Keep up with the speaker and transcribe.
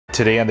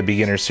Today on the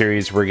beginner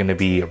series, we're going to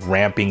be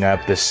ramping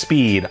up the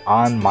speed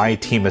on my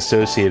Team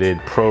Associated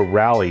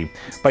ProRally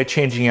by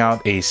changing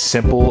out a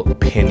simple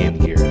pinion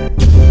gear.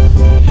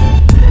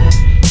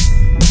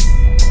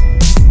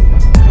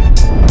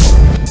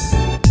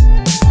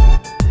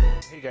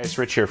 It's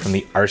Rich here from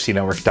the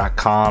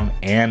RCNetwork.com,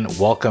 and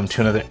welcome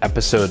to another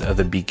episode of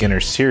the beginner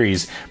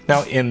series.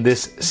 Now, in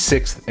this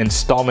 6th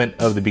installment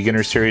of the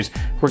beginner series,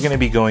 we're going to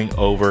be going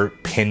over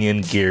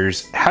pinion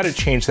gears, how to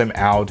change them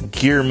out,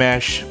 gear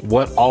mesh,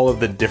 what all of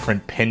the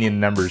different pinion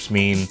numbers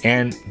mean,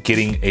 and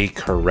getting a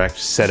correct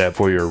setup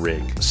for your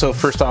rig. So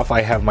first off,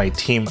 I have my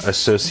Team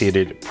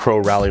Associated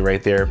ProRally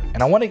right there,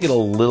 and I want to get a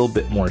little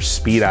bit more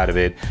speed out of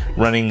it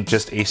running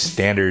just a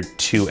standard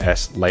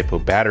 2S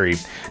LiPo battery.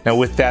 Now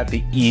with that,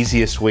 the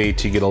easiest way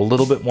to get a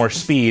little bit more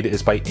speed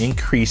is by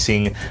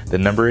increasing the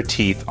number of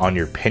teeth on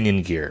your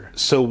pinion gear.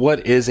 So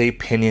what is a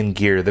pinion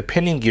gear? The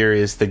pinion gear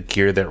is the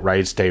gear that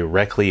rides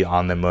directly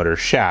on the motor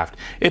shaft.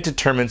 It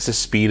determines the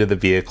speed of the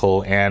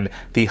vehicle, and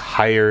the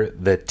higher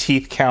the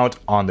teeth count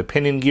on the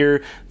pinion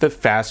gear, the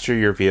faster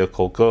your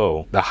vehicle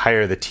go. The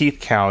higher the teeth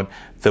count,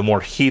 the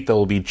more heat that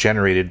will be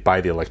generated by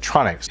the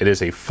electronics. It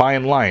is a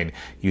fine line.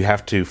 You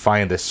have to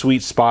find the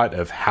sweet spot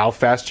of how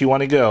fast you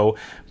want to go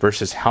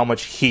versus how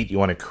much heat you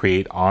want to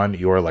create on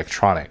your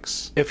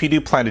electronics. If you do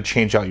plan to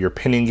change out your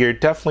pinion gear,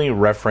 definitely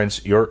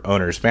reference your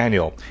owner's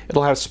manual.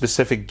 It'll have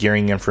specific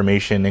gearing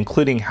information,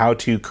 including how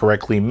to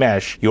correctly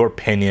mesh your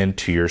pinion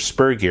to your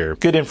spur gear.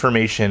 Good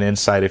information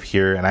inside of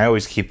here, and I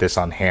always keep this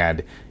on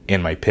hand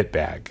in my pit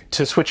bag.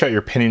 To switch out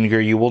your pinion gear,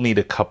 you will need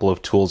a couple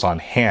of tools on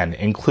hand,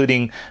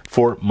 including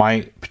for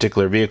my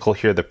particular vehicle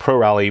here, the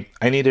ProRally,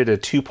 I needed a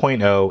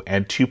 2.0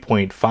 and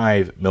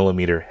 2.5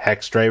 millimeter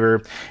hex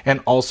driver, and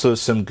also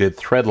some good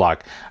thread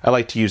lock. I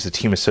like to use the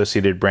Team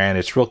Associated brand.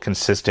 It's real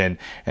consistent,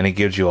 and it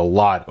gives you a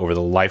lot over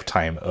the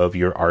lifetime of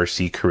your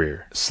RC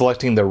career.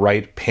 Selecting the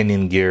right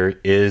pinion gear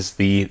is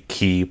the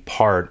key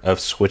part of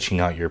switching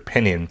out your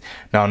pinion.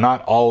 Now,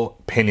 not all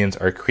pinions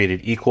are created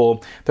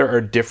equal. There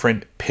are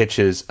different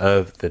pitches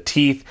of the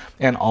teeth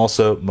and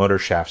also motor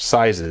shaft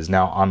sizes.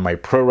 Now on my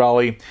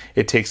ProRally,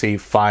 it takes a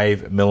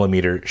 5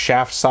 millimeter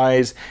shaft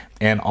size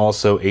and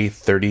also a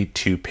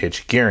 32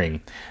 pitch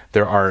gearing.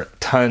 There are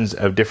tons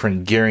of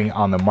different gearing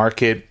on the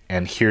market,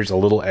 and here's a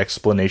little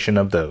explanation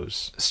of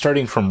those.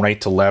 Starting from right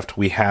to left,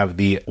 we have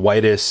the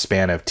widest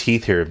span of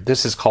teeth here.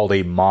 This is called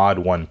a Mod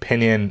 1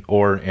 pinion,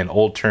 or in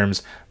old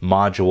terms,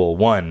 Module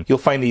 1. You'll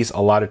find these a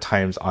lot of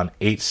times on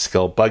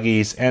 8-scale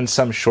buggies and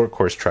some short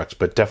course trucks,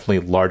 but definitely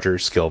larger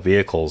scale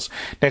vehicles.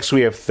 Next,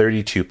 we have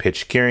 32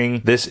 pitch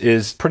gearing. This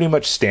is pretty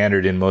much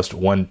standard in most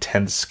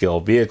 1/10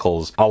 scale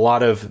vehicles. A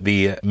lot of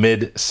the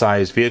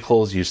mid-size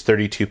vehicles use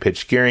 32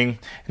 pitch gearing,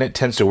 and it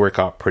tends to work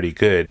out pretty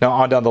good. Now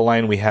on down the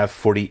line, we have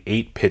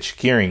 48 pitch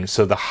gearing.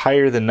 So the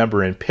higher the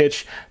number in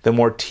pitch, the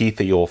more teeth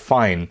that you'll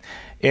find.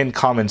 In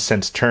common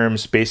sense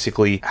terms,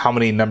 basically how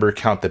many number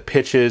count the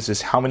pitches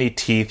is how many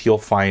teeth you'll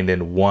find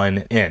in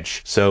 1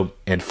 inch. So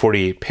in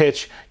 48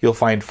 pitch, you'll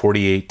find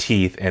 48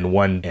 teeth in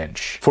 1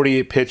 inch.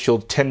 48 pitch, you'll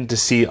tend to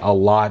see a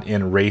lot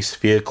in race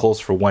vehicles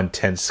for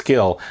 1/10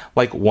 scale,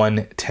 like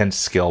 1/10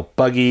 scale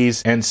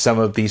buggies and some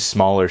of these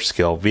smaller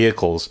scale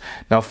vehicles.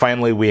 Now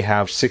finally, we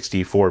have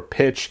 64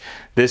 pitch.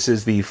 This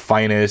is the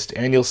finest,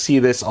 and you'll see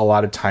this a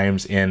lot of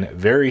times in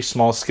very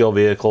small scale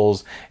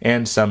vehicles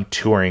and some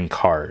touring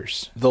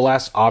cars. The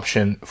last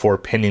option for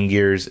pinion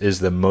gears is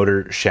the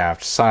motor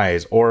shaft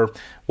size, or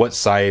what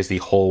size the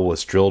hole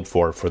was drilled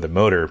for the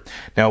motor.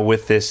 Now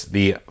with this,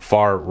 the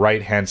far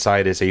right hand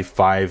side is a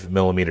 5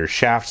 millimeter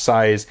shaft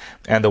size,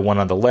 and the one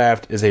on the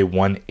left is a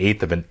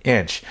 1/8 of an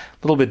inch.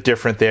 A little bit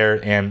different there,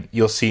 and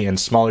you'll see in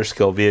smaller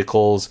scale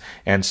vehicles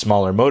and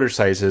smaller motor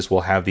sizes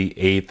will have the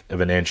 1/8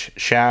 of an inch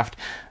shaft,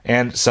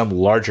 and some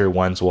larger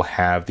ones will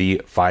have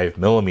the 5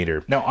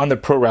 millimeter. Now on the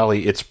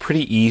ProRally, it's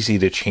pretty easy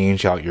to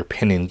change out your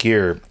pinion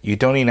gear. You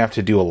don't even have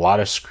to do a lot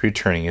of screw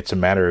turning. It's a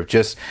matter of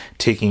just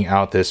taking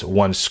out this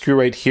one screw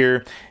right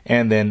here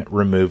and then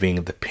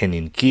removing the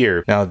pinion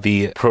gear. Now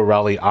the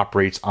ProRally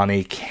operates on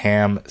a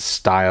cam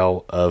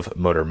style of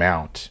motor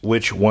mount,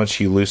 which once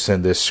you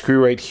loosen this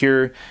screw right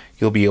here,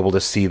 you'll be able to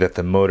see that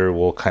the motor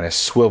will kind of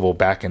swivel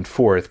back and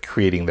forth,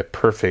 creating the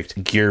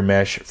perfect gear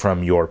mesh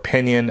from your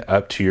pinion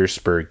up to your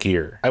spur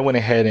gear. I went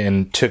ahead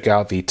and took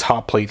out the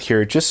top plate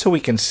here just so we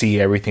can see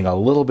everything a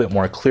little bit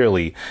more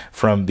clearly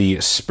from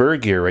the spur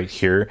gear right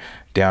here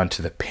down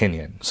to the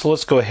pinion. So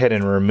let's go ahead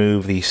and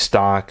remove the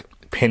stock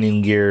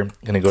pinion gear. I'm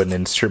going to go ahead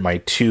and insert my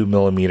 2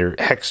 millimeter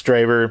hex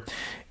driver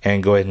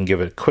and go ahead and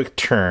give it a quick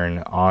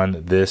turn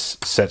on this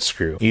set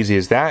screw. Easy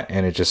as that,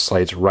 and it just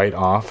slides right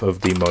off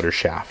of the motor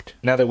shaft.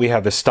 Now that we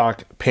have the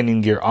stock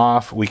pinion gear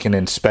off, we can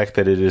inspect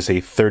that it is a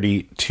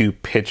 32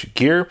 pitch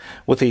gear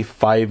with a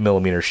 5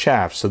 millimeter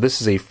shaft. So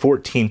this is a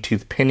 14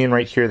 tooth pinion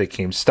right here that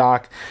came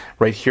stock.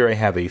 Right here I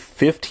have a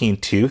 15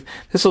 tooth.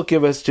 This will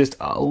give us just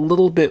a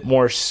little bit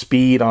more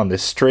speed on the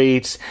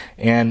straights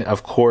and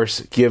of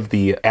course give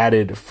the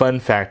added fun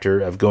factor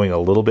of going a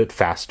little bit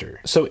faster.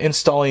 So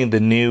installing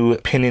the new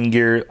pinion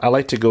gear, I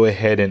like to go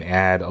ahead and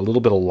add a little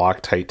bit of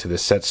Loctite to the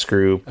set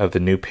screw of the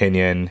new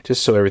pinion,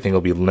 just so everything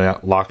will be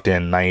locked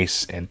in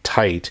nice and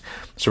tight.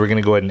 So we're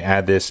going to go ahead and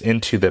add this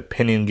into the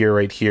pinion gear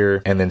right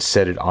here and then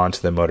set it onto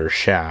the motor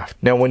shaft.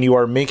 Now when you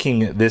are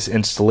making this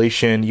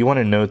installation, you want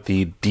to note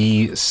the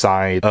D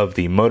side of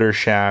the motor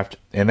shaft,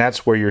 and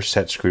that's where your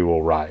set screw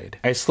will ride.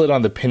 I slid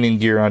on the pinion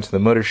gear onto the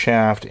motor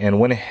shaft and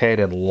went ahead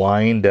and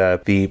lined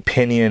up the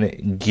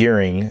pinion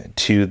gearing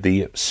to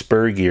the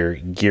spur gear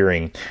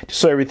gearing, just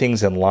so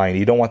everything's in line.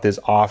 You don't want this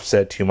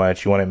offset too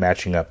much, you want it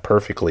matching up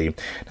perfectly. Now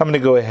I'm going to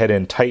go ahead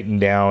and tighten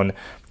down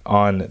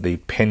on the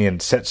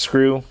pinion set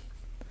screw,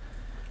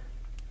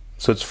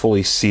 so it's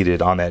fully seated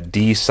on that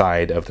D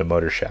side of the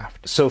motor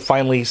shaft. So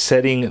finally,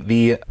 setting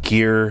the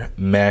gear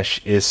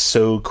mesh is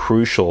so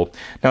crucial.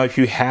 Now, if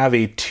you have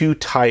a too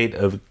tight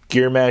of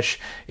gear mesh,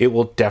 it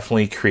will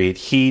definitely create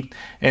heat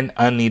and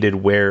unneeded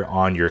wear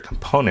on your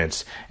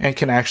components and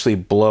can actually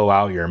blow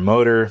out your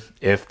motor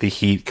if the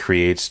heat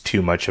creates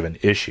too much of an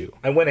issue.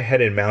 I went ahead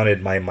and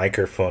mounted my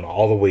microphone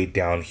all the way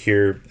down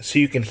here so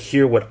you can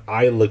hear what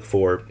I look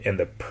for in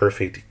the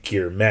perfect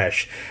gear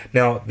mesh.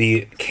 Now,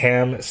 the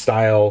cam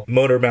style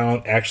motor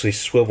mount actually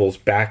swivels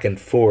back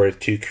and forth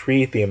to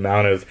create the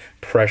amount of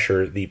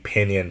pressure the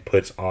pinion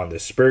puts on the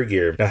spur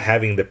gear. Now,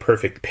 having the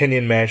perfect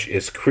pinion mesh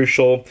is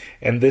crucial,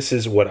 and this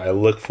is what I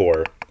look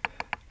for.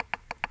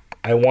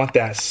 I want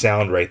that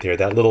sound right there,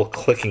 that little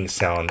clicking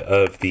sound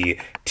of the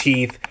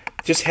teeth,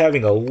 just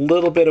having a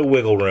little bit of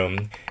wiggle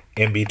room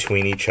in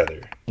between each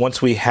other. Once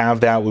we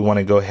have that, we want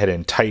to go ahead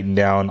and tighten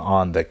down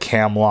on the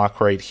cam lock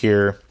right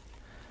here.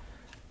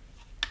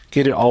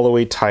 Get it all the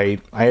way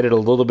tight. I added a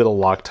little bit of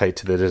Loctite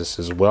to this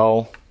as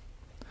well.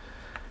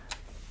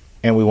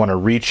 And we want to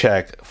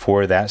recheck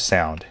for that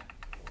sound.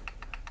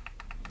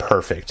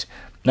 Perfect.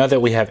 Now that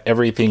we have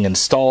everything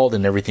installed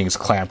and everything's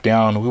clamped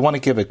down, we want to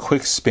give a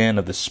quick spin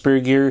of the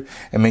spur gear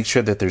and make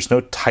sure that there's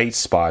no tight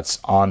spots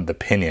on the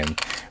pinion.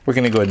 We're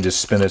going to go ahead and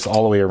just spin this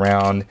all the way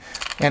around,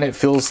 and it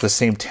feels the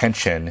same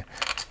tension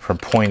from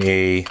point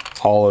A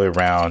all the way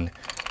around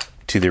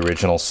to the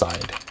original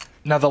side.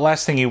 Now, the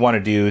last thing you want to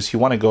do is you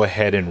want to go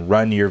ahead and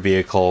run your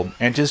vehicle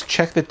and just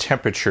check the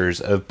temperatures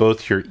of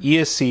both your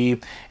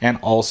ESC and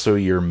also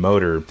your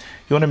motor.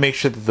 You want to make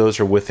sure that those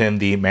are within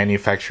the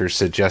manufacturer's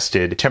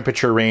suggested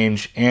temperature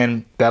range,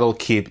 and that'll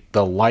keep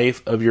the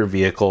life of your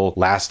vehicle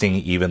lasting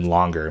even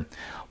longer.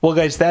 Well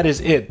guys, that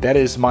is it. That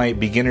is my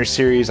beginner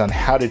series on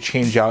how to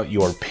change out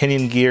your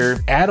pinion gear,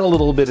 add a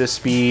little bit of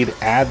speed,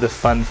 add the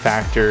fun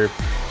factor,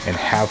 and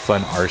have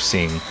fun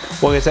RCing.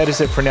 Well guys, that is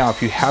it for now.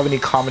 If you have any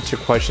comments or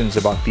questions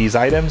about these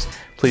items,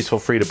 please feel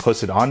free to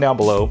post it on down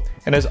below.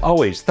 And as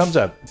always, thumbs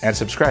up and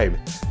subscribe.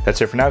 That's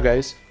it for now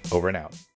guys. Over and out.